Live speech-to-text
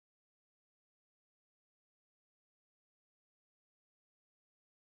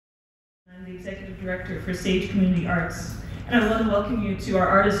the Executive Director for Sage Community Arts, and I want to welcome you to our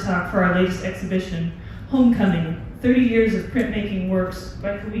artist talk for our latest exhibition, Homecoming, 30 Years of Printmaking Works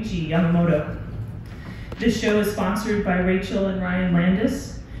by Koichi Yamamoto. This show is sponsored by Rachel and Ryan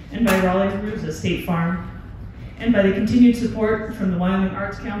Landis, and by Raleigh State Farm, and by the continued support from the Wyoming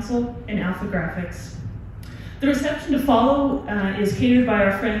Arts Council and Alpha Graphics. The reception to follow is catered by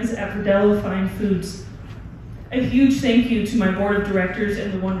our friends at Verdello Fine Foods. A huge thank you to my board of directors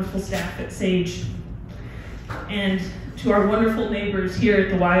and the wonderful staff at Sage, and to our wonderful neighbors here at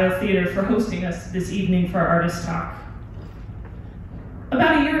the WYO Theater for hosting us this evening for our artist talk.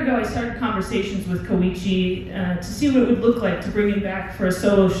 About a year ago, I started conversations with Koichi to see what it would look like to bring him back for a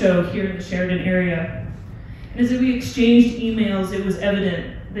solo show here in the Sheridan area. And as we exchanged emails, it was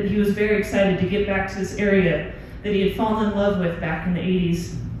evident that he was very excited to get back to this area that he had fallen in love with back in the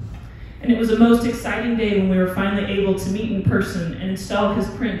 80s. And it was a most exciting day when we were finally able to meet in person and install his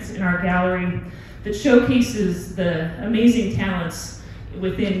prints in our gallery that showcases the amazing talents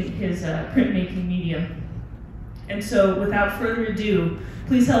within his printmaking medium. And so, without further ado,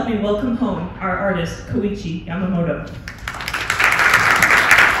 please help me welcome home our artist, Koichi Yamamoto.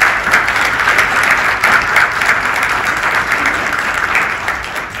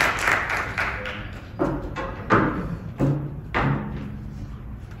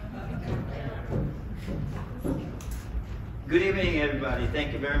 Good evening, everybody.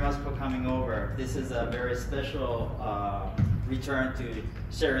 Thank you very much for coming over. This is a very special return to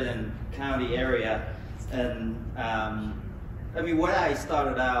Sheridan County area. And I mean, when I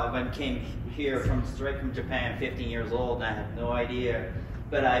started out, when I came here straight from Japan, 15 years old, and I had no idea,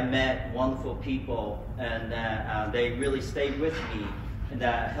 but I met wonderful people, and they really stayed with me, and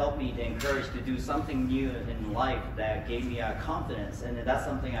that helped me to encourage to do something new in life that gave me confidence, and that's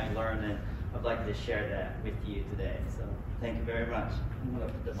something I learned, and I'd like to share that with you today. So thank you very much. I'm going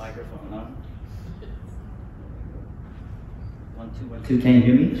to put the microphone on. 1, 2, 1, 2. Can you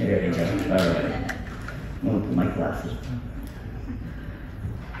hear me? There you go. All right. I'm going to put my glasses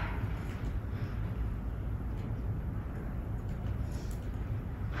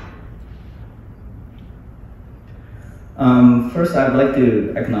on. First, I'd like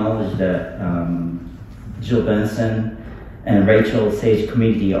to acknowledge that Jill Benson and Rachel, Sage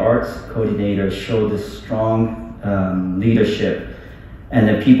Community Arts Coordinator, showed this strong leadership, and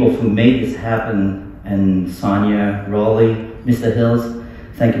the people who made this happen, and Sonia, Raleigh, Mr. Hills,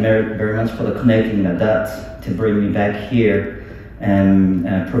 thank you very much for the connecting the dots to bring me back here and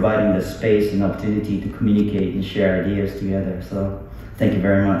providing the space and opportunity to communicate and share ideas together. So thank you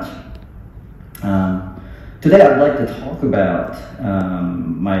very much. Today I'd like to talk about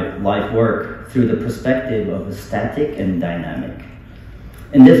my life work through the perspective of static and dynamic.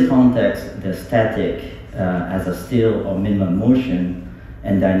 In this context, the static as a still or minimum motion,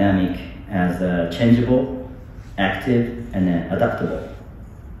 and dynamic as a changeable, active, and adaptable.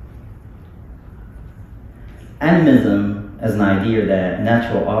 Animism as an idea that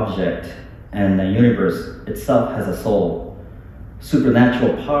natural object and the universe itself has a soul.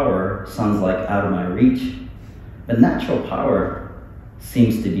 Supernatural power sounds like out of my reach, but natural power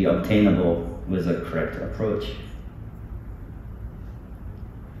seems to be obtainable with a correct approach.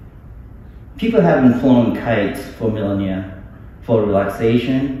 People have been flying kites for millennia for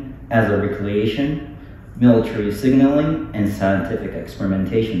relaxation, as a recreation, military signaling, and scientific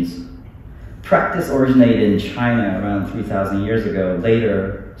experimentations. Practice originated in China around 3,000 years ago,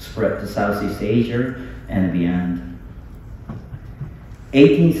 later spread to Southeast Asia and beyond.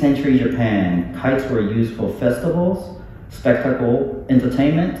 18th century Japan, kites were used for festivals, spectacle,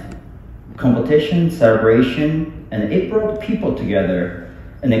 entertainment, competition, celebration, and it brought people together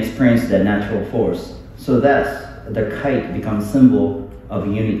and experienced their natural force. So thus, the kite becomes a symbol of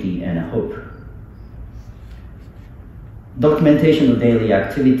unity and hope. Documentation of daily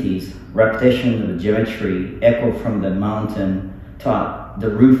activities, repetition of geometry, echo from the mountain top, the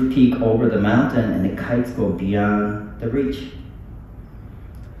roof peak over the mountain, and the kites go beyond the reach.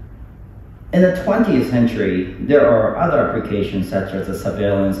 In the 20th century, there are other applications such as the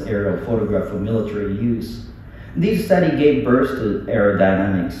surveillance aerial photograph for military use. These studies gave birth to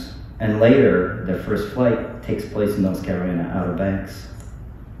aerodynamics, and later, the first flight takes place in North Carolina Outer Banks.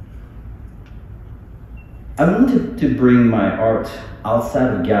 I wanted to bring my art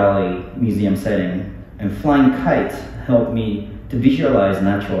outside of gallery museum setting, and flying kites helped me to visualize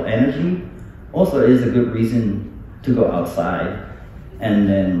natural energy. Also, it is a good reason to go outside and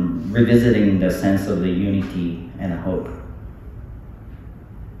then revisiting the sense of the unity and hope.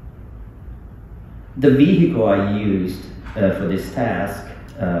 The vehicle I used for this task,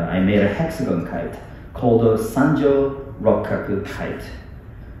 I made a hexagon kite called a Sanjo Rokkaku kite.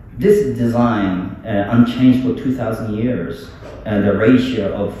 This design, unchanged for 2,000 years, and the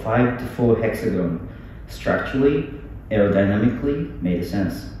ratio of 5 to 4 hexagon, structurally, aerodynamically, made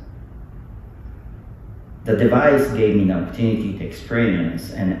sense. The device gave me an opportunity to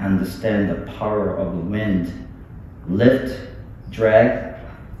experience and understand the power of the wind, lift, drag.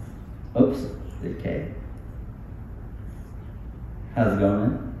 Oops, okay. How's it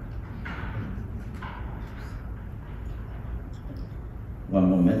going? One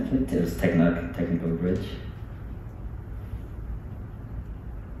moment, please. There's technical bridge.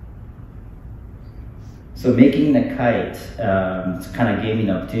 So making the kite kind of gave me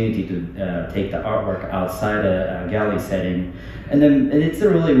an opportunity to take the artwork outside a gallery setting, and it's a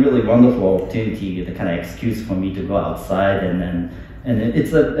really, really wonderful opportunity, the kind of excuse for me to go outside, and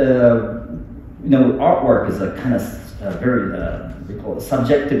it's artwork is a kind of very we call it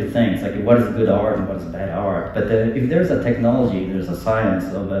subjective things, like what is good art and what is bad art. But if there's a technology, there's a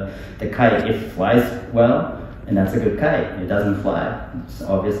science of the kite. If it flies well, and that's a good kite. It doesn't fly, it's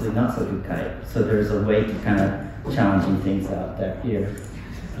obviously not so good kite. So there's a way to kind of challenging things out there here.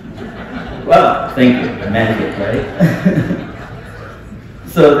 Well, thank you, I managed it, right?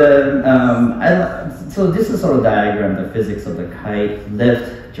 So so this is sort of diagram, the physics of the kite: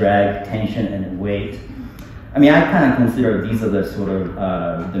 lift, drag, tension, and weight. I mean, I kind of consider these are the sort of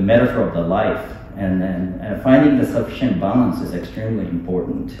the metaphor of the life, and then finding the sufficient balance is extremely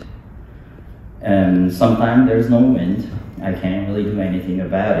important. And sometimes there's no wind. I can't really do anything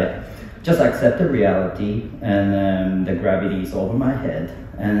about it. Just accept the reality, and the gravity is over my head.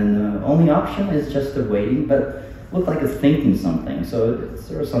 And the only option is just the waiting, but look like it's thinking something. So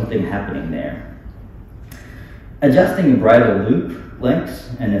there's something happening there. Adjusting the bridle loop lengths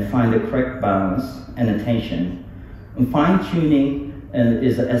and then find the correct balance and attention. And fine-tuning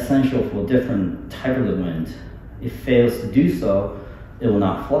is essential for different type of the wind. If it fails to do so, it will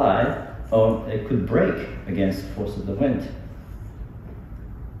not fly, or it could break against the force of the wind.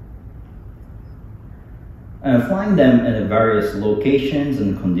 Flying them in various locations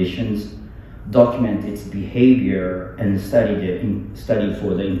and conditions, document its behavior, and study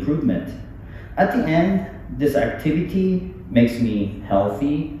for the improvement. At the end, this activity makes me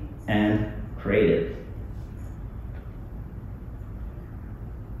healthy and creative.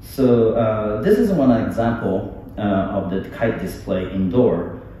 So this is one example of the kite display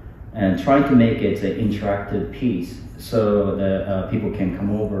indoor, and trying to make it an interactive piece so that people can come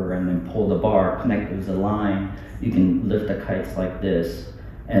over and then pull the bar, connect with the line. You can lift the kites like this,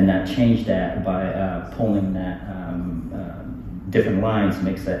 and change that by pulling that different lines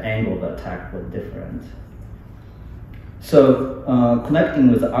makes the angle of the attack look different. So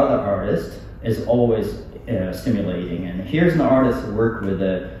connecting with other artists is always stimulating. And here's an artist who worked with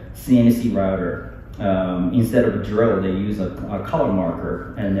a CNC router. Instead of a drill, they use a color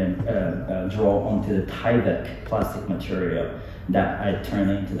marker and then draw onto the Tyvek plastic material that I turn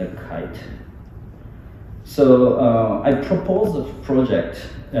into the kite. So I proposed a project.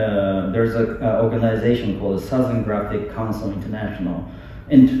 There's an organization called the Southern Graphic Council International.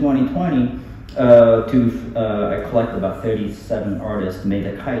 In 2020, I collected about 37 artists, made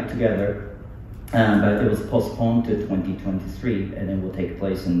a kite together, but it was postponed to 2023, and it will take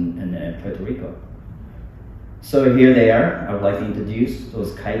place in Puerto Rico. So here they are. I would like to introduce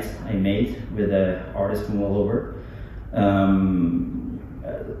those kites I made with artists from all over.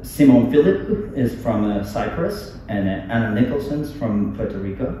 Simon Philip is from Cyprus, and Anna Nicholson's from Puerto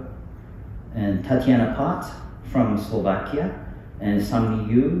Rico, and Tatiana Pot from Slovakia, and Sammi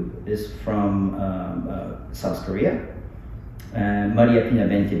Yu is from South Korea, and Maria Pina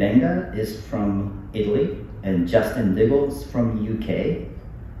Bentivenga is from Italy, and Justin Diggles from UK,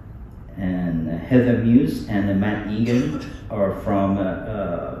 and Heather Muse and Matt Egan are from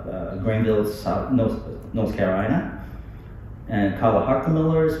Greenville, North Carolina. And Carla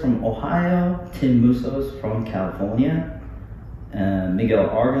Hartmiller is from Ohio, Tim Musso is from California, Miguel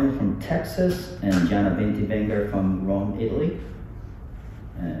Argan from Texas, and Gianna Bentivenga from Rome, Italy.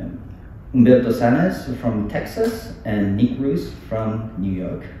 Umberto Sanes from Texas, and Nick Roos from New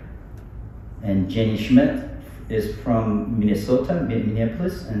York. And Jenny Schmidt is from Minnesota,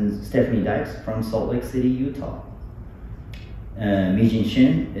 Minneapolis, and Stephanie Dykes from Salt Lake City, Utah. Mijin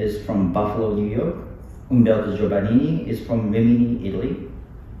Shin is from Buffalo, New York. Umberto Giovannini is from Rimini, Italy.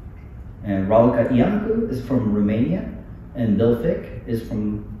 And Raluca Iancu is from Romania. And Bill Fick is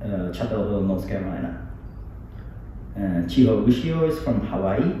from Chapelville, North Carolina. Chiho Ushio is from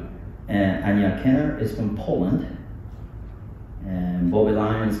Hawaii. And Anya Kenner is from Poland. And Bobby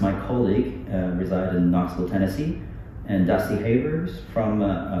Lyon is my colleague, resides in Knoxville, Tennessee. And Dusty Havers from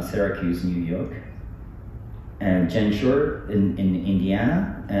Syracuse, New York. and Jen Shore in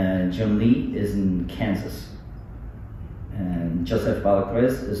Indiana, and Jun Lee is in Kansas. And Joseph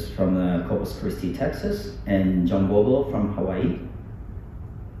Balacruz is from Corpus Christi, Texas, and John Bobo from Hawaii.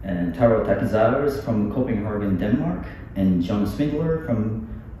 And Taro Takizawa is from Copenhagen, Denmark, and John Swindler from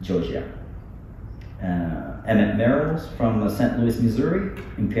Georgia. Emmett Merrills from St. Louis, Missouri,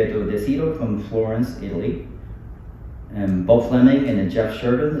 and Pietro Desido from Florence, Italy. And Bo Fleming and Jeff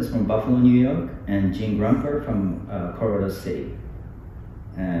Sheridan is from Buffalo, New York, and Gene Grumper from Colorado City.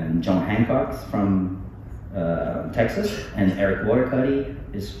 And John Hancock from Texas, and Eric Watercutty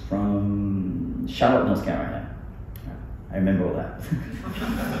is from Charlotte, North Carolina. I remember all that.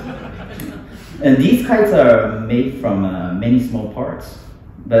 And these kites are made from many small parts,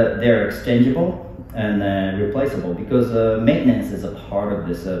 but they're exchangeable and replaceable because maintenance is a part of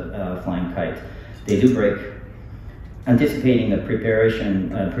this flying kite. They do break. Anticipating the preparation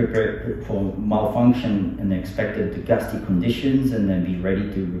for malfunction and expected gusty conditions, and then be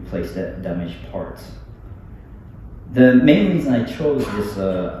ready to replace the damaged parts. The main reason I chose this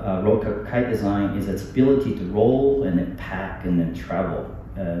road kite design is its ability to roll and then pack and then travel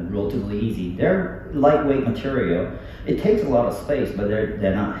relatively easy. They're lightweight material. It takes a lot of space, but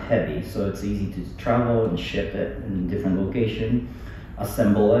they're not heavy, so it's easy to travel and ship it in different locations,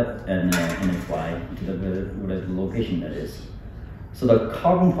 assemble it, and then fly to whatever the location that is. So the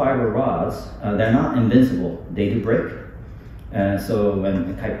carbon fiber rods, they're not invincible. They do break. So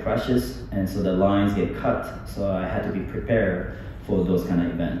when the kite crashes, and so the lines get cut, so I had to be prepared for those kind of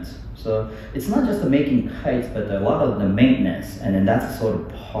events. So it's not just the making kites, but a lot of the maintenance, and then that's sort of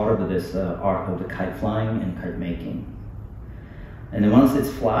part of this art of the kite flying and kite making. And then once it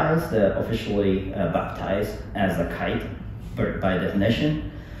flies, they're officially baptized as a kite by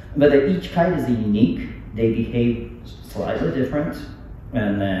definition. But each kite is unique. They behave slightly different,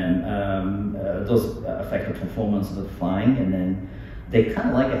 and then those affect the performance of the flying, and then they kind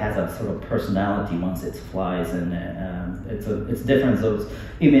of like it has a sort of personality once it flies, and it's different. Those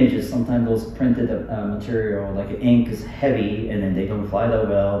images, sometimes those printed material, like ink is heavy, and then they don't fly that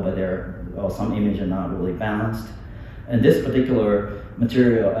well, but some images are not really balanced. And this particular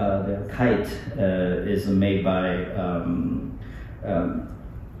material, the kite, is made by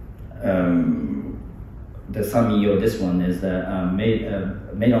the Samiyo. This one is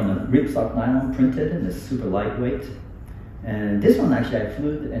made on the ripstop nylon, printed, and it's super lightweight. And this one actually I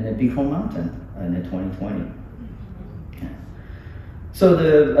flew in the Big Horn Mountain in 2020. Yeah. So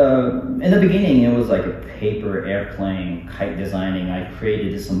in the beginning it was like a paper airplane kite designing. I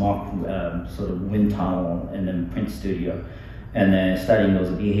created this mock sort of wind tunnel in the print studio, and then studying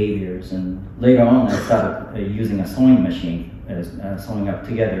those behaviors. And later on I started using a sewing machine, sewing up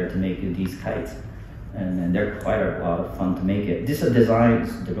together to make these kites. And they're quite a lot of fun to make it. This design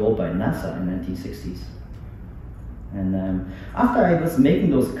was developed by NASA in the 1960s. And after I was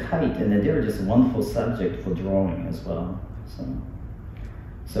making those kites, and then they were just a wonderful subject for drawing as well.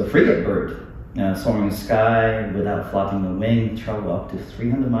 So frigate bird, soaring in the sky without flapping the wing, travel up to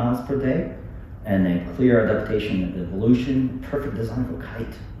 300 miles per day, and then clear adaptation and evolution, perfect design for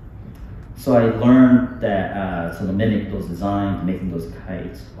kite. So I learned that to mimic those designs, making those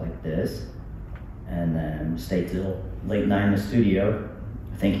kites like this, and then stay till late night in the studio,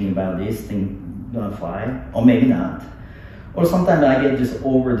 thinking about this thing gonna fly, or maybe not. Or sometimes I get just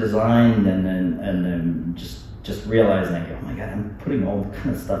over-designed and then just realizing, like, oh my God, I'm putting all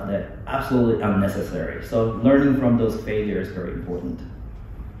kind of stuff that absolutely unnecessary. So learning from those failures is very important.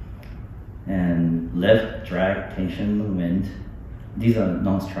 And lift, drag, tension, wind. These are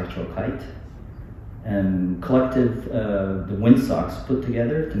non-structural kite. And collective, the wind socks put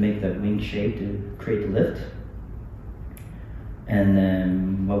together to make that wing shape to create lift. And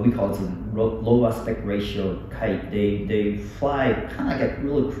then what we call is a low aspect ratio kite. They fly kind of like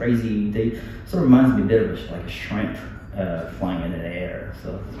really crazy. They sort of reminds me a bit of like a shrimp flying in the air.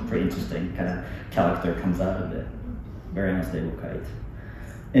 So it's a pretty interesting kind of character comes out of it. Very unstable kite.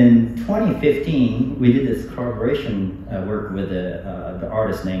 In 2015, we did this collaboration work with the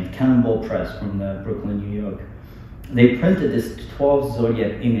artist named Cannonball Press from Brooklyn, New York. They printed this 12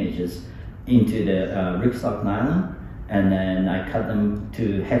 zodiac images into the ripstop nylon, and then I cut them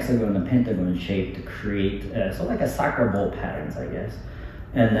to hexagon and pentagon shape to create sort of like a soccer ball patterns, I guess.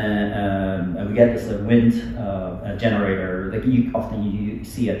 And then we get this wind generator, like often you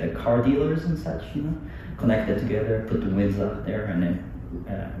see at the car dealers and such, you know, connected together, put the winds up there, and then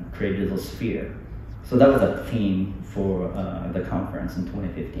create a little sphere. So that was a theme for the conference in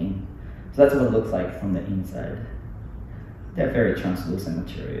 2015. So that's what it looks like from the inside. They're very translucent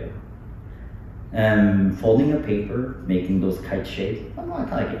material. Folding a paper, making those kite shapes, kind of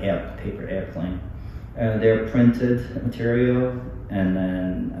like an paper airplane. They're printed material, and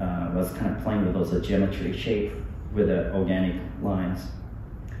then was kind of playing with those geometry shape with the organic lines.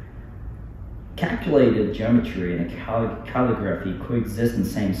 Calculated geometry and calligraphy coexist in the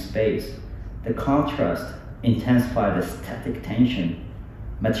same space. The contrast intensifies the static tension.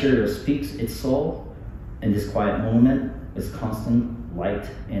 Material speaks its soul in this quiet moment with constant light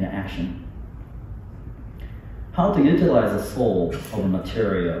and action. How to utilize the soul of a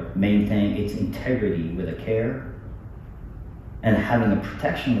material, maintain its integrity with a care, and having a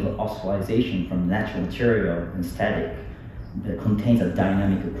protection of the oscillation from natural material and static that contains a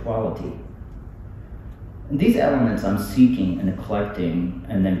dynamic quality. And these elements I'm seeking and collecting,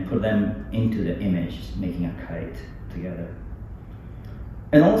 and then put them into the image, making a kite together.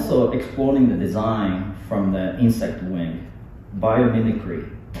 And also exploring the design from the insect wing, biomimicry,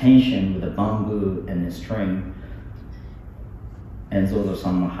 tension with the bamboo and the string, and those are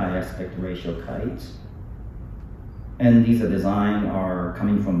some high aspect ratio kites. And these designs are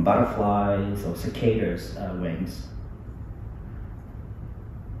coming from butterflies or cicadas' wings.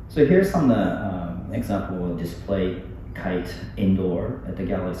 So here's some example of display kite indoor at the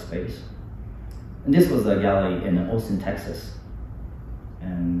gallery space. And this was a gallery in Austin, Texas.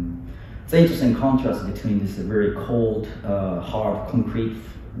 And it's an interesting contrast between this very cold, hard concrete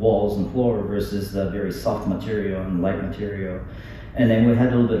walls and floor versus the very soft material and light material. And then we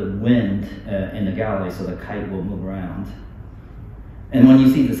had a little bit of wind in the gallery, so the kite will move around. And when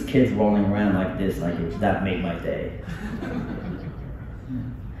you see these kids rolling around like this, that made my day.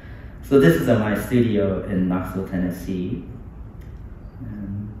 So this is my studio in Knoxville, Tennessee.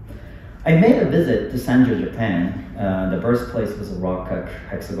 I made a visit to Sanjo, Japan. The birthplace was a rock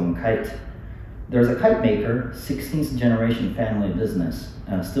hexagon kite. There's a kite maker, 16th generation family business,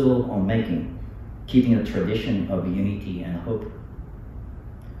 still on making, keeping a tradition of unity and hope.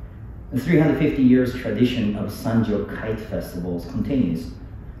 The 350 years tradition of Sanjo Kite Festivals continues.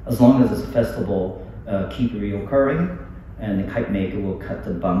 As long as this festival keep reoccurring, and the kite maker will cut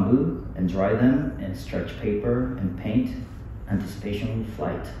the bamboo and dry them and stretch paper and paint, anticipation of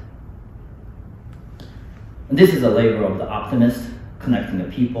flight. And this is a labor of the optimist, connecting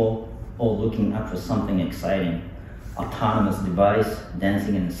the people, all looking up for something exciting. Autonomous device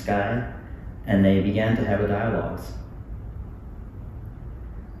dancing in the sky, and they began to have dialogues.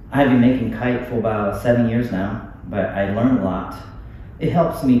 I've been making kite for about 7 years now, but I learned a lot. It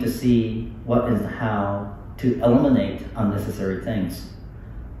helps me to see what and how to eliminate unnecessary things.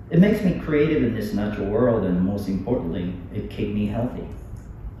 It makes me creative in this natural world, and most importantly, it keeps me healthy.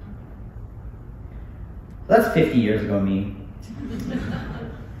 That's 50 years ago me.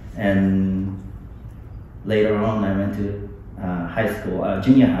 And later on, I went to high school,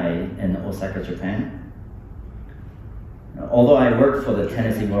 junior high in Osaka, Japan. Although I worked for the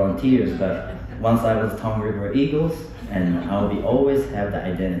Tennessee Volunteers, but once I was Tongue River Eagles, and I'll be always have the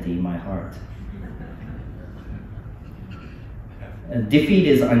identity in my heart. Defeat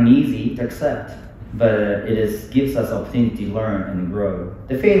is uneasy to accept, but it gives us opportunity to learn and grow.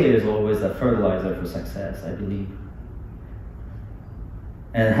 The failure is always a fertilizer for success, I believe.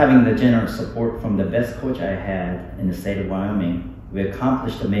 And having the generous support from the best coach I had in the state of Wyoming, we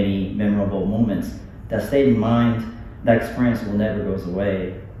accomplished many memorable moments that stayed in mind. That experience will never go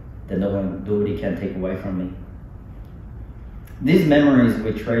away, that nobody can take away from me. These memories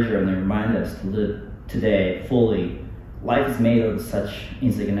we treasure and they remind us to live today fully. Life is made of such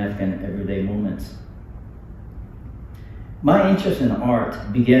insignificant everyday moments. My interest in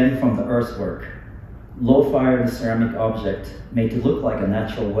art began from the earthwork. Low-fired ceramic object made to look like a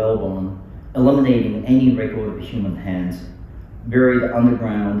natural whalebone, eliminating any record of human hands, buried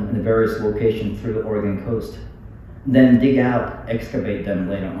underground in various locations through the Oregon coast. Then dig out, excavate them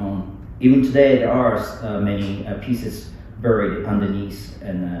later on. Even today, there are many pieces buried underneath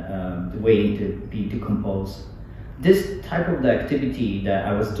and waiting to be decomposed. This type of the activity that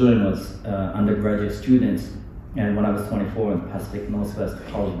I was doing was undergraduate students, and when I was 24 in Pacific Northwest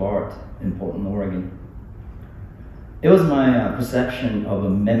College of Art in Portland, Oregon. It was my perception of a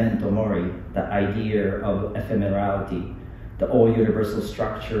memento mori, the idea of ephemerality, the all-universal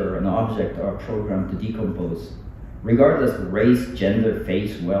structure and object are programmed to decompose. Regardless of race, gender,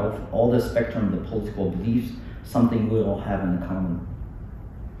 faith, wealth, all the spectrum of the political beliefs, something we all have in common.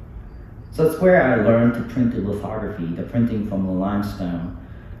 So that's where I learned to print the lithography, the printing from the limestone,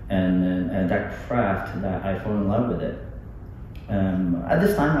 and that craft that I fell in love with it. At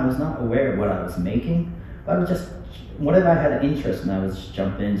this time, I was not aware of what I was making, but I was just, whatever I had an interest in, I would just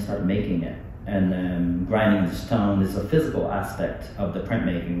jump in and start making it. And grinding the stone is a physical aspect of the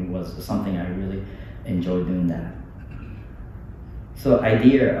printmaking was something I really enjoyed doing that. So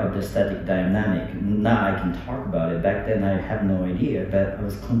idea of the static dynamic, now I can talk about it. Back then I had no idea, but I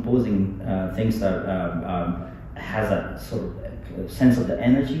was composing things that has a sort of sense of the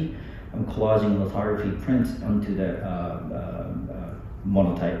energy. I'm collaging lithography print onto the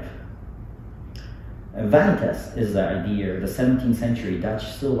monotype. Vanitas is the idea. The 17th century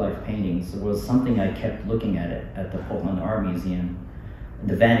Dutch still life paintings was something I kept looking at it at the Portland Art Museum.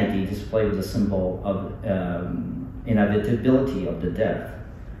 The vanity display was a symbol of inevitability of the death,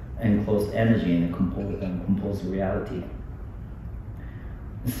 enclosed energy in a composed reality.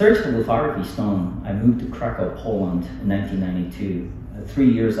 In search for lithography stone, I moved to Krakow, Poland in 1992,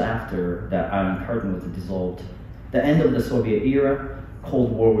 3 years after the Iron Curtain was dissolved. The end of the Soviet era,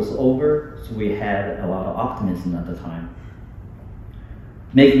 Cold War was over, so we had a lot of optimism at the time.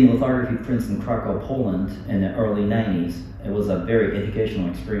 Making lithography prints in Krakow, Poland in the early 90s, it was a very educational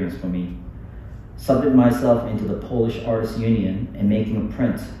experience for me. Submitted myself into the Polish Artists Union and making a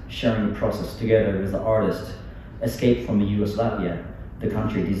print, sharing the process together with the artist, escaped from Yugoslavia, the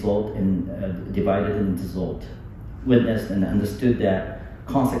country dissolved and divided and dissolved. Witnessed and understood that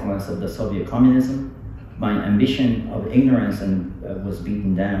consequence of the Soviet communism. My ambition of ignorance and was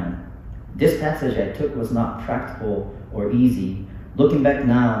beaten down. This passage I took was not practical or easy. Looking back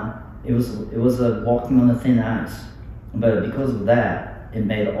now, it was walking on a thin ice. But because of that, it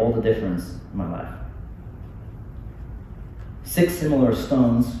made all the difference in my life. 6 similar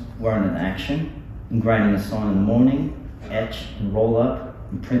stones were in action: grinding a stone in the morning, etch and roll up,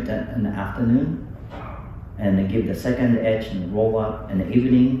 and print that in the afternoon, and then give the second etch and roll up in the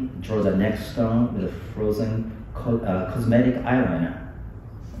evening, draw the next stone with a frozen cosmetic eyeliner.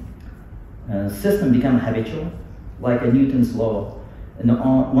 System become habitual, like a Newton's law. And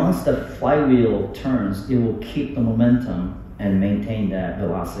once the flywheel turns, it will keep the momentum and maintain that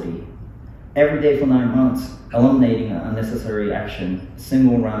velocity. Every day for 9 months, eliminating unnecessary action,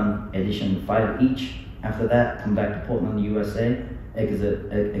 single run, edition 5 each. After that, come back to Portland, USA,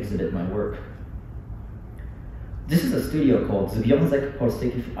 exhibit my work. This is a studio called Związek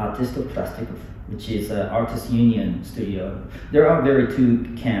Polskich Artystów Plastyków, which is an artist union studio. There are very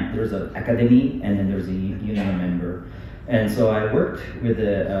two camps. There's an academy and then there's a union member. And so I worked with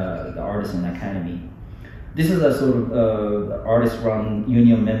the artists in the academy. This is a sort of artist-run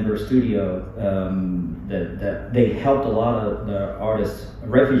union member studio that they helped a lot of the artists,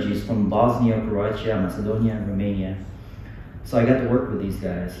 refugees from Bosnia, Croatia, Macedonia, and Romania. So I got to work with these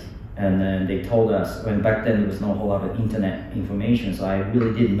guys. And then they told us, when back then there was no whole lot of internet information, so I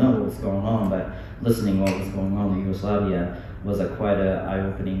really didn't know what was going on, but listening what was going on in Yugoslavia was quite an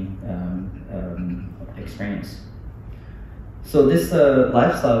eye-opening experience. So this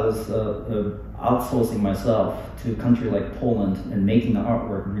lifestyle was outsourcing myself to a country like Poland and making the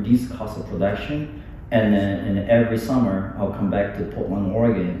artwork, reduce the cost of production, and every summer I'll come back to Portland,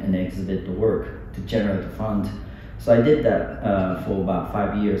 Oregon and exhibit the work to generate the fund. So I did that for about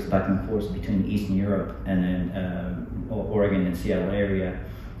 5 years, back and forth between Eastern Europe and then Oregon and Seattle area.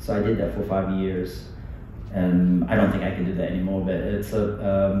 So I did that for 5 years. And I don't think I can do that anymore, but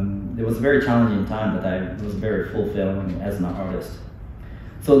it was a very challenging time, but it was very fulfilling as an artist.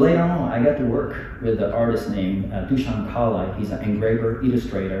 So later on, I got to work with an artist named Dusan Kalaj. He's an engraver,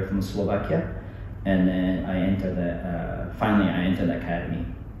 illustrator from Slovakia. And then finally I entered the academy.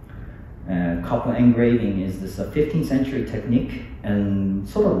 Copper engraving is this 15th century technique and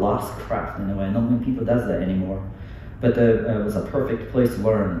sort of lost craft in a way. Not many people does that anymore. But it was a perfect place to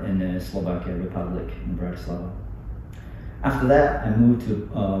learn in the Slovakia Republic in Bratislava. After that, I moved to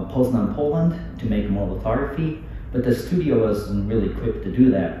Poznan, Poland to make more lithography, but the studio wasn't really equipped to do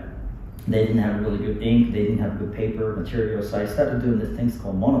that. They didn't have really good ink, they didn't have good paper material, so I started doing these things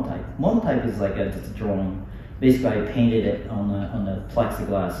called monotype. Monotype is like just a drawing. Basically, I painted it on the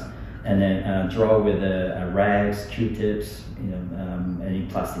plexiglass and then draw with rags, Q-tips, any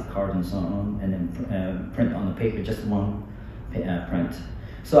plastic cards and so on, and then print on the paper, just one print.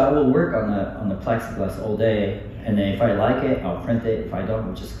 So I will work on the plexiglass all day, and then if I like it, I'll print it. If I don't,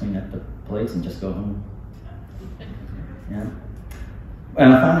 I'll just clean up the plates and just go home. Yeah.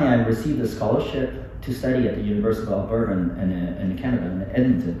 And finally, I received a scholarship to study at the University of Alberta in Canada, in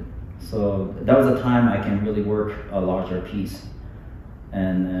Edmonton. So that was a time I can really work a larger piece.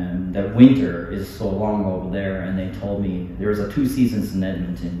 And the winter is so long over there, and they told me there's 2 seasons in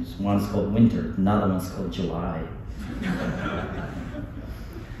Edmonton. One's called winter, another one's called July.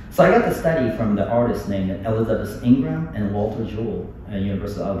 So I got to study from the artists named Elizabeth Ingram and Walter Jewell at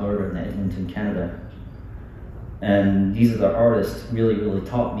University of Alberta in Edmonton, Canada. And these are the artists really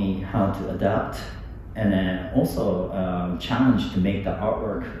taught me how to adapt and then also challenged to make the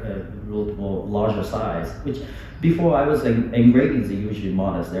artwork a little larger size, which before I was engravings are usually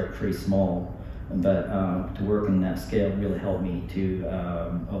modest, they're pretty small, but to work in that scale really helped me to,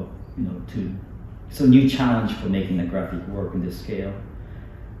 so new challenge for making the graphic work in this scale,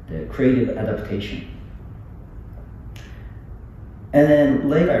 the creative adaptation. And then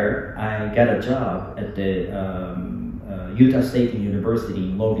later, I got a job at the Utah State University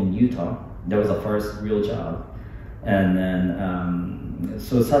in Logan, Utah. That was the first real job. And then,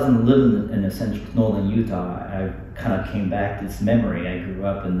 so since living in the central northern Utah, I kind of came back to this memory. I grew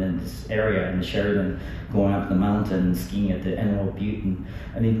up in this area in Sheridan, going up the mountain, skiing at the Antelope Butte. And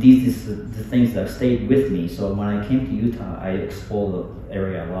I mean, these are the things that stayed with me. So when I came to Utah, I explored the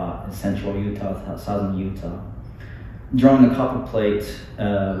area a lot, in central Utah, southern Utah. Drawing a copper plate,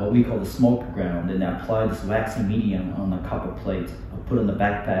 what we call the smoke ground, and I apply this waxy medium on the copper plate. I'll put it in the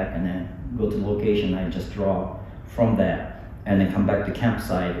backpack and then go to the location. I just draw from that, and then come back to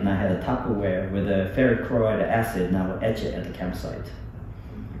campsite. And I had a Tupperware with a ferric chloride acid, and I would etch it at the campsite.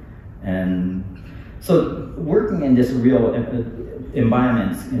 And so working in this real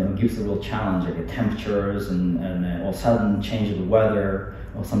environment, gives a real challenge, like the temperatures and or sudden change of the weather,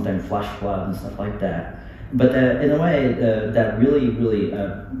 or sometimes flash flood and stuff like that. But in a way, that really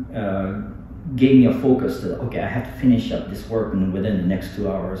gave me a focus that, okay, I have to finish up this work within the next 2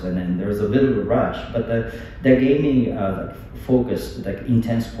 hours, and then there's a bit of a rush, but that gave me focus,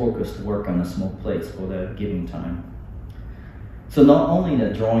 intense focus to work on the smoke plates for the given time. So not only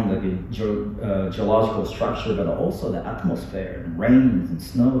the drawing the geological structure, but also the atmosphere, and rains and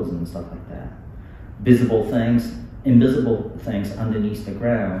snows and stuff like that. Visible things, invisible things underneath the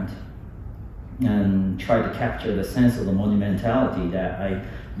ground, and try to capture the sense of the monumentality that I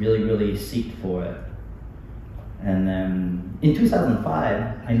really seeked for it. And then in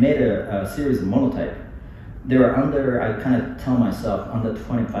 2005, I made a series of monotype. They were I kind of tell myself, under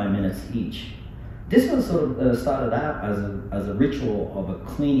 25 minutes each. This was sort of started out as a ritual of a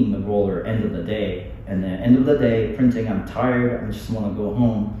cleaning the roller end of the day. And then end of the day, printing, I'm tired, I just want to go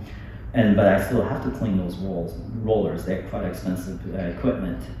home. But I still have to clean those rollers. They're quite expensive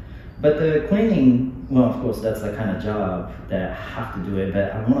equipment. But the cleaning, well, of course, that's the kind of job that I have to do it,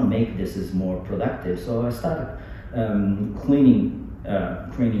 but I want to make this as more productive. So I started cleaning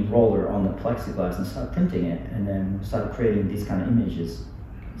roller on the plexiglass and started printing it, and then started creating these kind of images.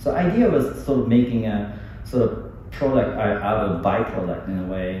 So the idea was sort of making a sort of product out of byproduct in a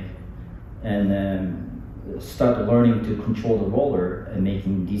way, and then started learning to control the roller and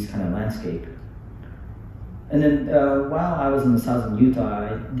making these kind of landscape. And then while I was in southern Utah,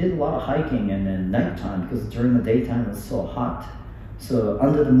 I did a lot of hiking, and then nighttime, because during the daytime it's so hot. So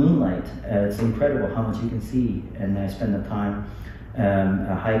under the moonlight, it's incredible how much you can see. And I spent the time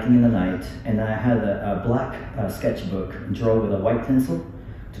hiking in the night, and I had a black sketchbook, draw with a white pencil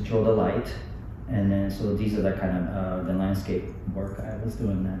to draw the light. And then so these are the kind of the landscape work I was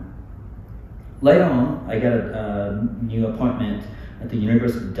doing now. Later on, I got a new appointment at the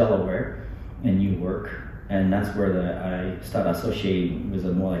University of Delaware in Newark. And that's where I started associating with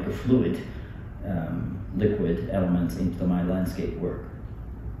a more like a fluid, liquid elements into my landscape work.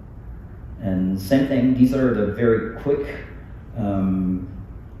 And same thing, these are the very quick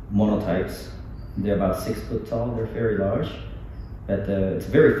monotypes. They're about 6 foot tall, they're very large, but it's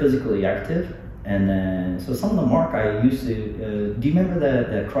very physically active. And then, so some of the mark I used to, do you remember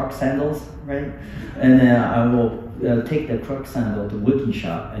the Croc sandals, right? And then I will take the Croc sandal to wooding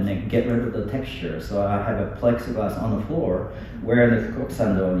shop and then get rid of the texture. So I have a plexiglass on the floor, wearing the Croc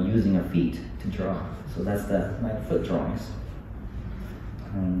sandal and using a feet to draw. So that's my foot drawings.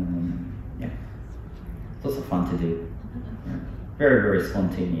 Yeah, it's also fun to do. Yeah. Very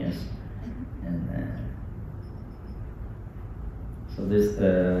spontaneous. And so this,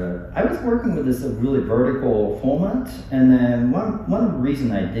 I was working with this really vertical format, and then one of the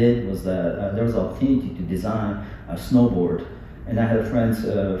reasons I did was that there was an opportunity to design a snowboard, and I had friends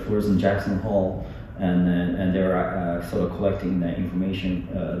who was in Jackson Hole, and they were sort of collecting the information,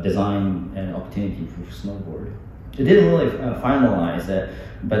 design and opportunity for snowboard. It didn't really finalize it,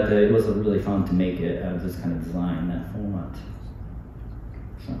 but it was really fun to make it this kind of design in that format.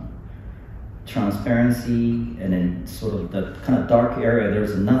 So. Transparency, and then sort of the kind of dark area,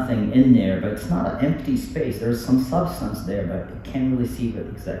 there's nothing in there, but it's not an empty space. There's some substance there, but you can't really see what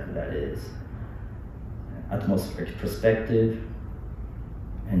exactly that is. Atmospheric perspective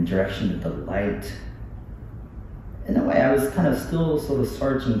and direction of the light. In a way, I was kind of still sort of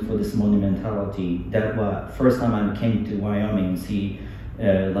searching for this monumentality. That first time I came to Wyoming, see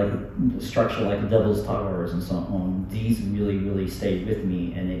like structure like devil's towers and so on. These really stayed with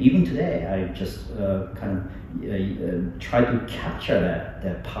me, and even today I just kind of try to capture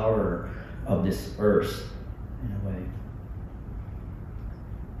that power of this earth in a way.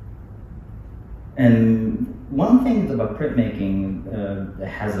 And one thing about printmaking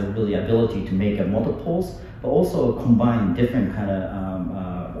has a really ability to make multiples, but also combine different kind of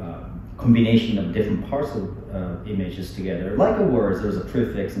combination of different parts of images together. Like a word, there's a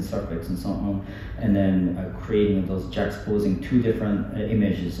prefix and suffix and so on, and then creating those juxtaposing two different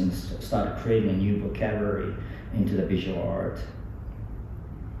images and start creating a new vocabulary into the visual art.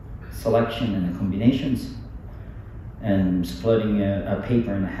 Selection and the combinations, and splitting a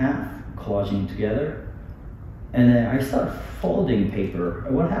paper in half, collaging together. And then I start folding paper.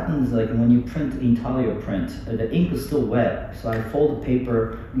 What happens is, like, when you print intaglio print, the ink is still wet, so I fold the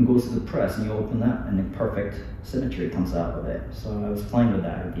paper and goes to the press, and you open that, and the perfect symmetry comes out of it. So I was playing with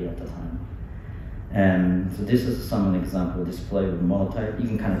that idea at the time. And so this is some example display with monotype. You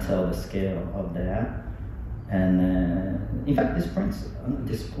can kind of tell the scale of that. And in fact, this print's on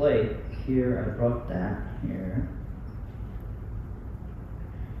display here. I brought that here.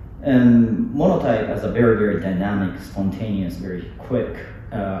 And monotype as a very dynamic, spontaneous, very quick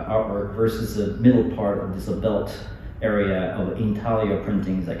artwork versus the middle part of this belt area of intaglio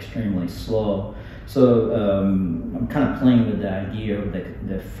printing is extremely slow. So I'm kind of playing with the idea of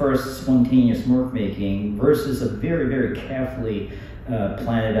the first spontaneous mark making versus a very carefully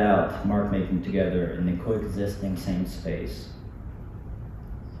planned out mark making together in the coexisting same space.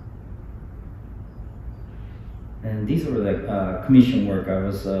 And these were the commission work I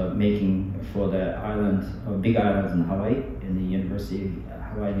was making for the island, big islands in Hawaii, in the University of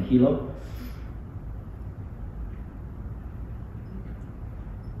Hawaii in Hilo.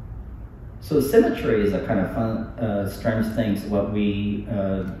 So symmetry is a kind of fun, strange things, what we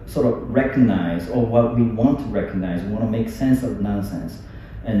sort of recognize, or what we want to recognize. We want to make sense of nonsense.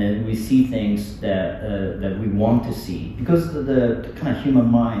 And then we see things that we want to see. Because the kind of human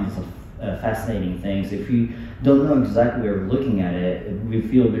mind is a fascinating thing. So if you don't know exactly where we're looking at it, we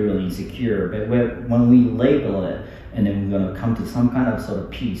feel really insecure. But when we label it, and then we're going to come to some kind of sort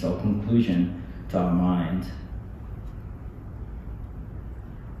of piece or conclusion to our mind.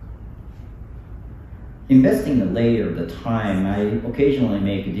 Investing the layer of the time, I occasionally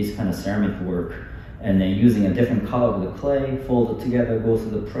make this kind of ceramic work, and then using a different color of the clay, fold it together, go to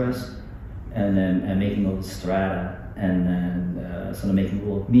the press, and then making all the strata, and then sort of making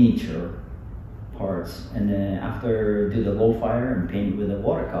little miniature parts. And then after do the low fire and paint with a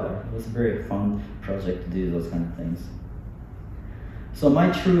watercolor. It was a very fun project to do those kind of things. So my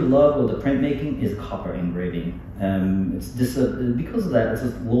true love of the printmaking is copper engraving. It's this, because of that, it's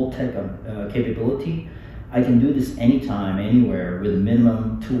a low-tech capability. I can do this anytime, anywhere, with the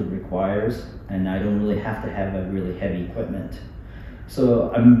minimum tool requires, and I don't really have to have a really heavy equipment.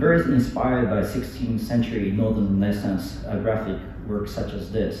 So I'm very inspired by 16th century Northern Renaissance graphic work such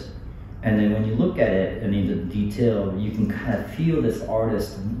as this. And then when you look at it and in the detail, you can kind of feel this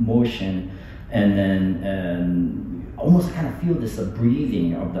artist's motion, and then almost kind of feel this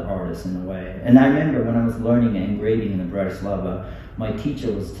breathing of the artist in a way. And I remember when I was learning engraving in Bratislava, my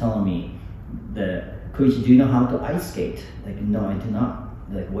teacher was telling me that, Koichi, do you know how to ice skate? Like, no, I do not.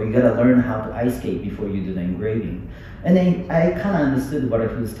 Like, well, you gotta learn how to ice skate before you do the engraving. And then I kind of understood what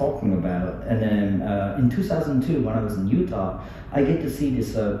he was talking about. And then in 2002, when I was in Utah, I get to see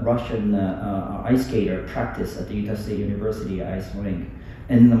this Russian ice skater practice at the Utah State University ice rink.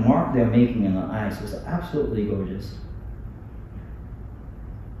 And the mark they're making on the ice was absolutely gorgeous.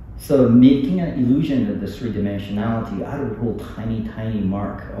 So making an illusion of the three-dimensionality out of a little tiny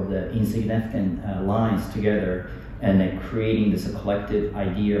mark of the insignificant lines together, and then creating this collective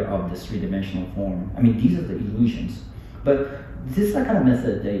idea of this three-dimensional form. I mean, these are the illusions. But this is the kind of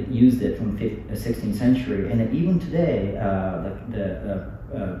method they used it from the 16th century, and even today, the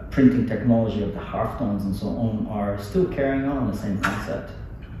printing technology of the halftones and so on are still carrying on the same concept.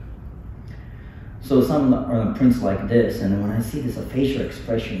 So some are prints like this, and when I see this facial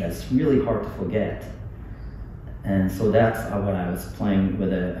expression, that's really hard to forget. And so that's what I was playing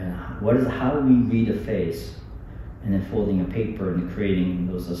with it. How we read a face, and then folding a paper and creating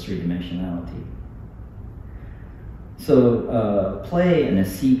those three-dimensionality. So play and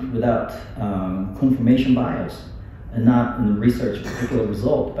seek without confirmation bias, and not in the research a particular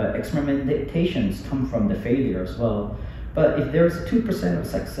result, but experimentations come from the failure as well. But if there's 2% of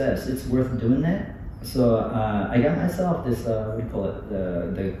success, it's worth doing that. So I got myself this, what do you call it,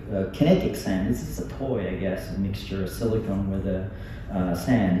 the kinetic sand. This is a toy, I guess, a mixture of silicone with a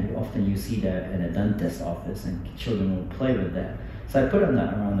sand. Often you see that in a dentist office, and children will play with that. So I put it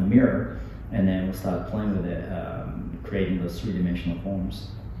around the mirror, and then we started playing with it, creating those three-dimensional forms.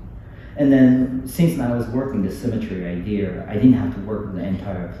 And then, since I was working the symmetry idea, I didn't have to work with the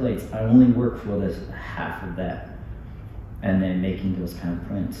entire plates. I only worked for this half of that, and then making those kind of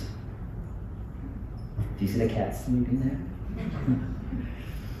prints. Do you see the cats sleeping there?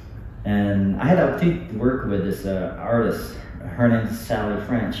 And I had the opportunity to work with this artist. Her name is Sally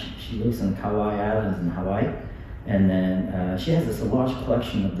French. She lives in Kauai Islands in Hawaii. And then she has this large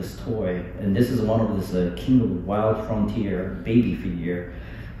collection of this toy. And this is one of this King of the Wild Frontier baby figure.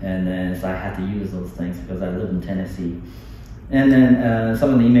 And then so I had to use those things because I live in Tennessee. And then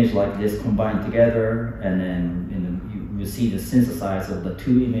some of the images like this combined together, and then you see the synthesizer of the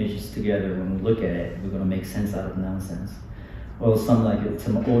two images together. When we look at it, we're going to make sense out of nonsense. Or some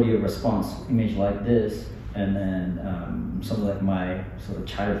audio response image like this, and then some like my sort of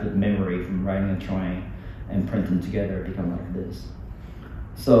childhood memory from writing and drawing and printing together become like this.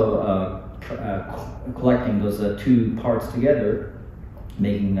 So collecting those two parts together,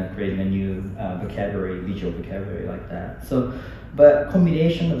 creating a new vocabulary, visual vocabulary like that. So, but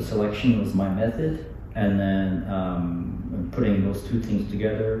combination of selection was my method, and then putting those two things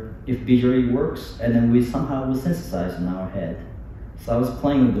together, if visually works, and then we somehow will synthesize in our head. So I was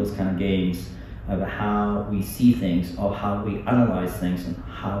playing with those kind of games of how we see things, or how we analyze things, and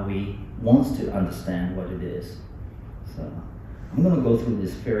how we want to understand what it is. So I'm going to go through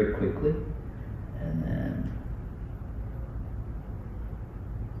this very quickly, and then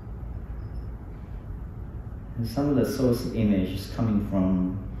some of the source images coming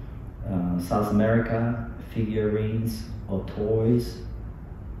from South America, figurines or toys,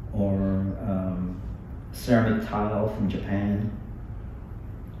 or ceramic tile from Japan,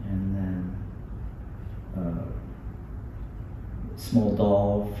 and then small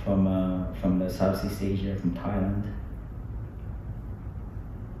doll from the Southeast Asia, from Thailand.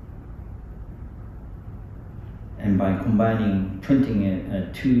 And by combining, printing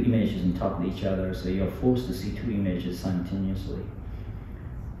it, two images on top of each other, so you're forced to see two images simultaneously.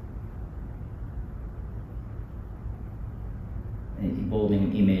 And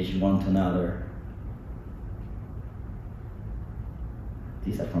evolving image one to another.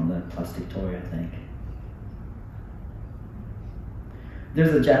 These are from the plastic toy, I think.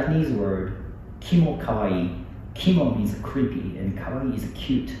 There's a Japanese word, kimo kawaii. Kimo means creepy, and kawaii is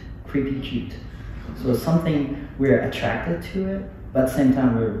cute, creepy cute. So something we're attracted to it, but at the same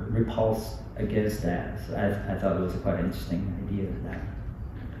time we're repulsed against that. So I thought it was a quite interesting idea of that.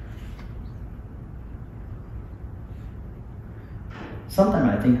 Sometimes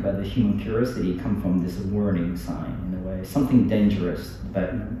I think about the human curiosity come from this warning sign in a way, something dangerous,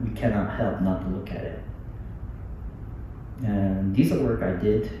 but we cannot help not to look at it. And these are work I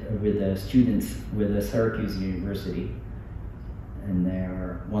did with the students with the Syracuse University, and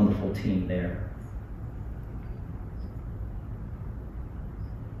their wonderful team there.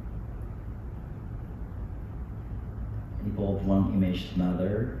 Evolve one image to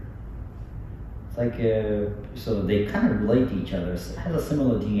another. It's like, so they kind of relate to each other. It has a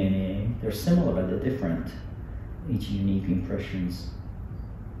similar DNA. They're similar, but they're different. Each unique impressions.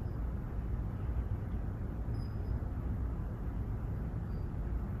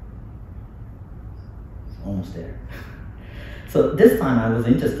 It's almost there. So this time I was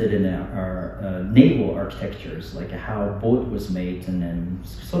interested in our naval architectures, like how a boat was made, and then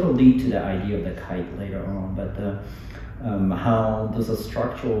sort of lead to the idea of the kite later on. But how there's a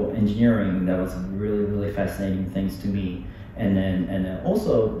structural engineering that was really, really fascinating things to me. And then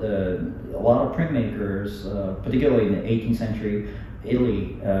also a lot of printmakers, particularly in the 18th century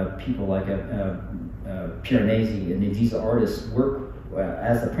Italy, people like Piranesi, and these artists work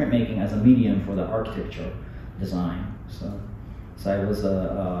as the printmaking as a medium for the architecture design. So I was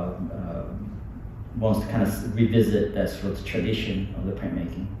wants to kind of revisit that sort of tradition of the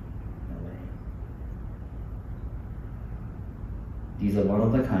printmaking. These are one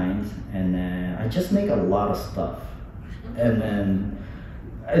of the kinds, and then I just make a lot of stuff. And then,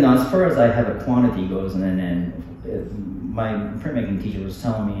 as far as I have a quantity goes, and then my printmaking teacher was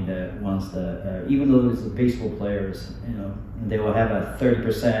telling me that once even though it's the baseball players, they will have a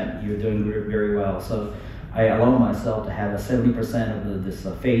 30%, you're doing very well. So I allow myself to have a 70% of this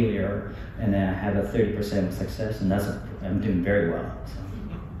failure, and then I have a 30% of success, and I'm doing very well.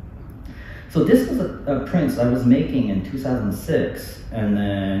 So this was a print I was making in 2006, and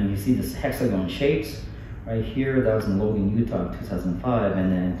then you see this hexagon shapes right here. That was in Logan, Utah, 2005,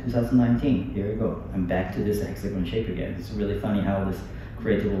 and then 2019. Here we go. I'm back to this hexagon shape again. It's really funny how this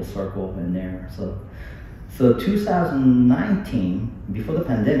creates a little circle in there. So So 2019, before the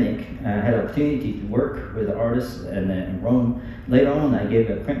pandemic, I had an opportunity to work with artists in Rome. Later on, I gave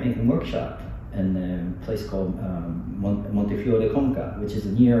a printmaking workshop in a place called Montefiore de Conca, which is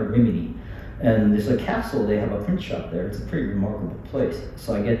near Rimini. And there's a castle, they have a print shop there. It's a pretty remarkable place.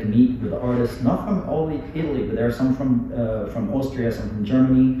 So I get to meet with artists, not from all Italy, but there are some from Austria, some from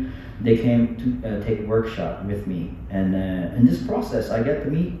Germany. They came to take a workshop with me. And in this process, I get to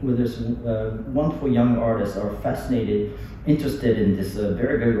meet with this wonderful young artists who are fascinated, interested in this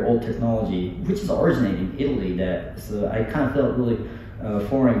very, very old technology, which is originated in Italy. So I kind of felt really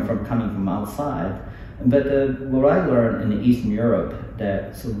foreign from coming from outside. But what I learned in Eastern Europe,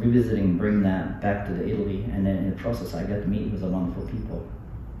 that so revisiting, bring that back to Italy, and then in the process I got to meet with a wonderful people.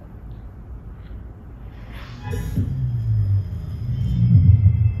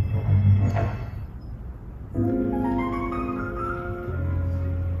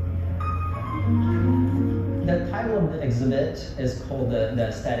 The title of the exhibit is called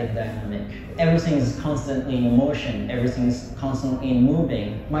the static dynamic. Everything is constantly in motion, everything is constantly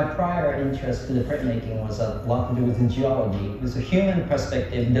moving. My prior interest to the printmaking was a lot to do with the geology. With a human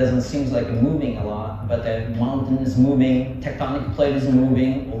perspective, it doesn't seem like it's moving a lot, but the mountain is moving, tectonic plate is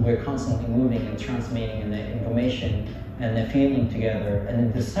moving, we're constantly moving and transmitting the information and the feeling together,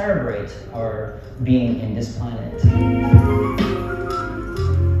 and to celebrate our being in this planet.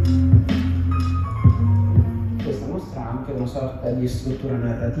 Anche una sorta di struttura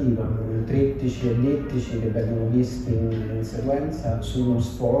narrativa, con trittici e dittici che vengono visti in sequenza su uno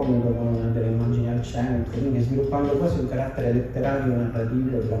sfondo con delle immagini al centro, quindi sviluppando quasi un carattere letterario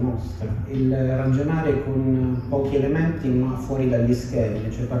narrativo della mostra. Il ragionare con pochi elementi ma fuori dagli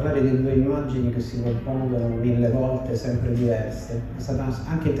schemi, cioè parlare di due immagini che si compongono 1000 volte sempre diverse. È stato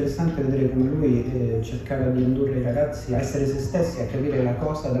anche interessante vedere come lui cercava di indurre i ragazzi a essere se stessi, a capire la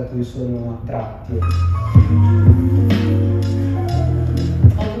cosa da cui sono attratti.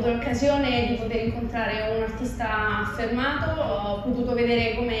 Ho avuto l'occasione di poter incontrare un artista affermato, ho potuto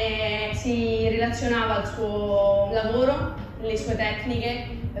vedere come si relazionava al suo lavoro, le sue tecniche,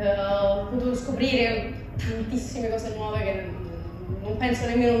 ho potuto scoprire tantissime cose nuove che non penso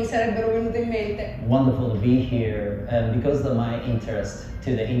nemmeno mi sarebbero venute in mente. Wonderful to be here because of my interest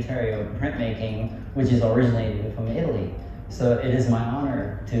to the interior printmaking, which is originated from Italy. So it is my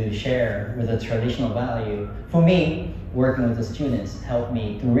honor to share with a traditional value. For me, working with the students helped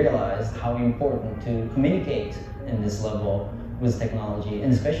me to realize how important to communicate in this level with technology,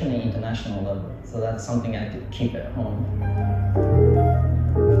 and especially international level. So that's something I could keep at home.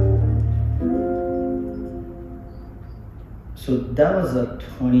 So that was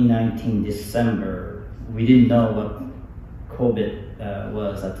 2019 December. We didn't know what COVID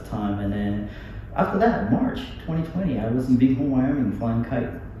was at the time, and then after that, March 2020, I was in Bighorn, Wyoming, flying kite.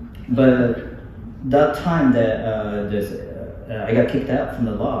 But that time that I got kicked out from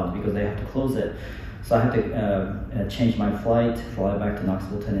the lodge because they had to close it. So I had to change my flight, fly back to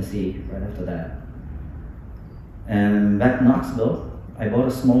Knoxville, Tennessee right after that. And back in Knoxville, I bought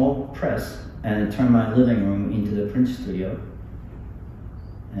a small press and turned my living room into the print studio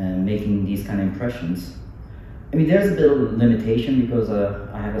and making these kind of impressions. I mean, there's a bit of limitation because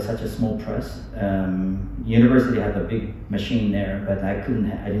I have such a small press. University had a big machine there, but I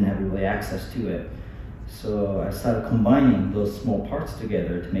didn't have really access to it. So I started combining those small parts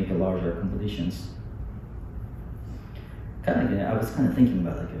together to make a larger compositions. I was kind of thinking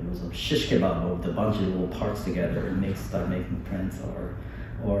about like it was a shish kebab with a bunch of little parts together and start making prints,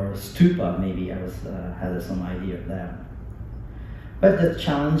 or stupa maybe. I had some idea of that. But it's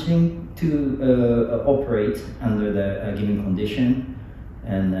challenging to operate under the given condition,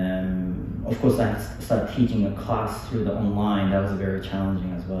 and of course I started teaching a class through the online. That was very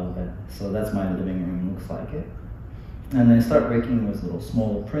challenging as well. But so that's my living room looks like it. And then I start working with little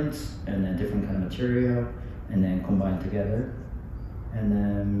smaller prints and then different kind of material, and then combine together. And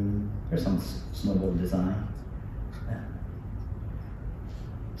then there's some snowboard design.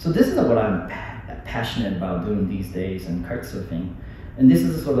 So this is what I'm passionate about doing these days, and kite surfing. And this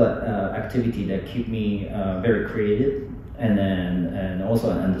is a sort of activity that keep me very creative, and also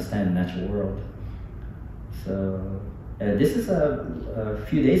understand the natural world. So this is a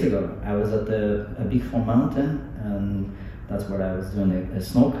few days ago. I was at the Bighorn Mountain, and that's where I was doing a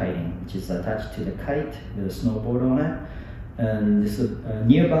snow kiting, which is attached to the kite with a snowboard on it. And this is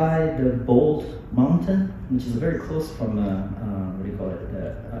nearby the Bold Mountain, which is very close from what do you call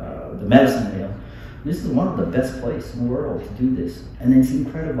it, the Medicine Wheel. This is one of the best places in the world to do this, and it's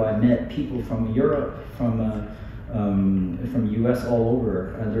incredible. I met people from Europe, from from US all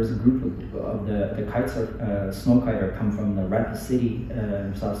over. There's a group of the kites, snow kiter come from the Rapid City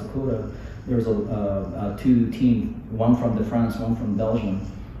in South Dakota. There's two teams, one from France, one from Belgium,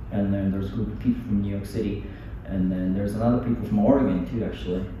 and then there's a group of people from New York City, and then there's another people from Oregon too,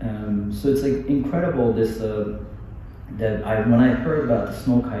 actually. So it's like incredible this, when I heard about the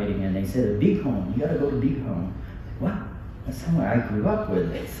snow kiting and they said, Bighorn, you gotta go to Bighorn. What? That's somewhere I grew up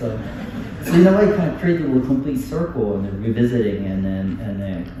with it. So in a way, kind of created a little complete circle and then revisiting and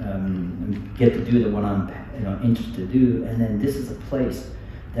then get to do what I'm interested to do. And then this is a place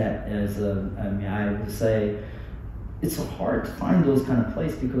that is, I would say, it's so hard to find those kind of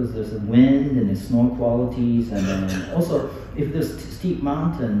places because there's a wind and there's snow qualities, and then also if there's steep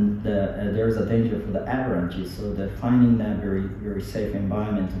mountain, there's a danger for the avalanches. So that finding that very, very safe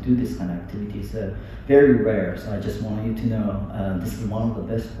environment to do this kind of activities is very rare. So I just want you to know this is one of the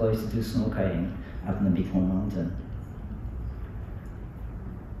best places to do snow kiting up in the Bighorn Mountain.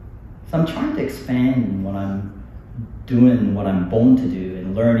 So I'm trying to expand what I'm doing, what I'm born to do,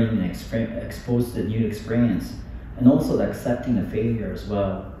 and learning and exposed to new experience. And also accepting the failure as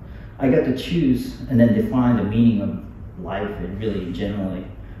well. I got to choose and then define the meaning of life really generally.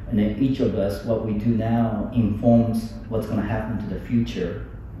 And then each of us, what we do now informs what's going to happen to the future.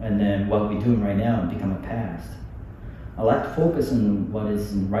 And then what we're doing right now become a past. I like to focus on what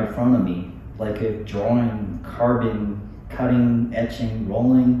is right in front of me, like drawing, carving, cutting, etching,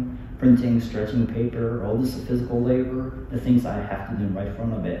 rolling, printing, stretching paper, all this physical labor, the things I have to do right in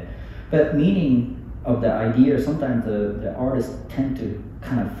front of it. But meaning of the idea, sometimes the artists tend to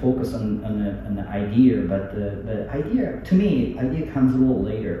kind of focus on the idea, but the idea, to me, idea comes a little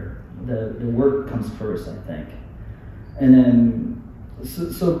later. The work comes first, I think. And then,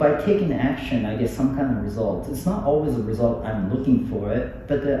 so by taking action, I get some kind of result. It's not always a result I'm looking for it,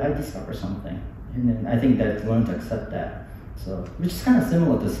 but I discover something. And then I think that learn to accept that. So, which is kind of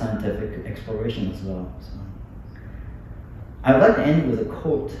similar to scientific exploration as well. So, I would like to end with a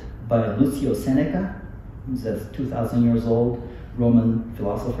quote by Lucio Seneca, who's a 2,000 years old Roman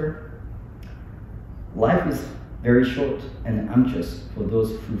philosopher. Life is very short and anxious for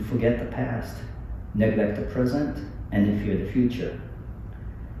those who forget the past, neglect the present, and fear the future.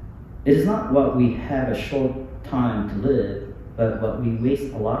 It is not what we have a short time to live, but what we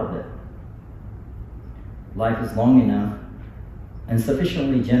waste a lot of it. Life is long enough, and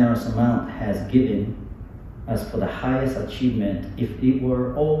sufficiently generous amount has given us for the highest achievement if it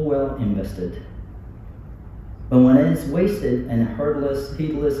were all well invested. But when it is wasted and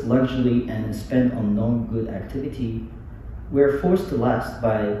heedless luxury and spent on no good activity, we are forced to last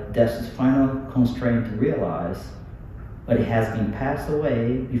by death's final constraint to realize, but it has been passed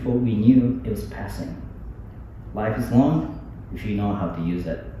away before we knew it was passing. Life is long if you know how to use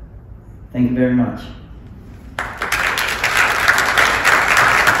it. Thank you very much.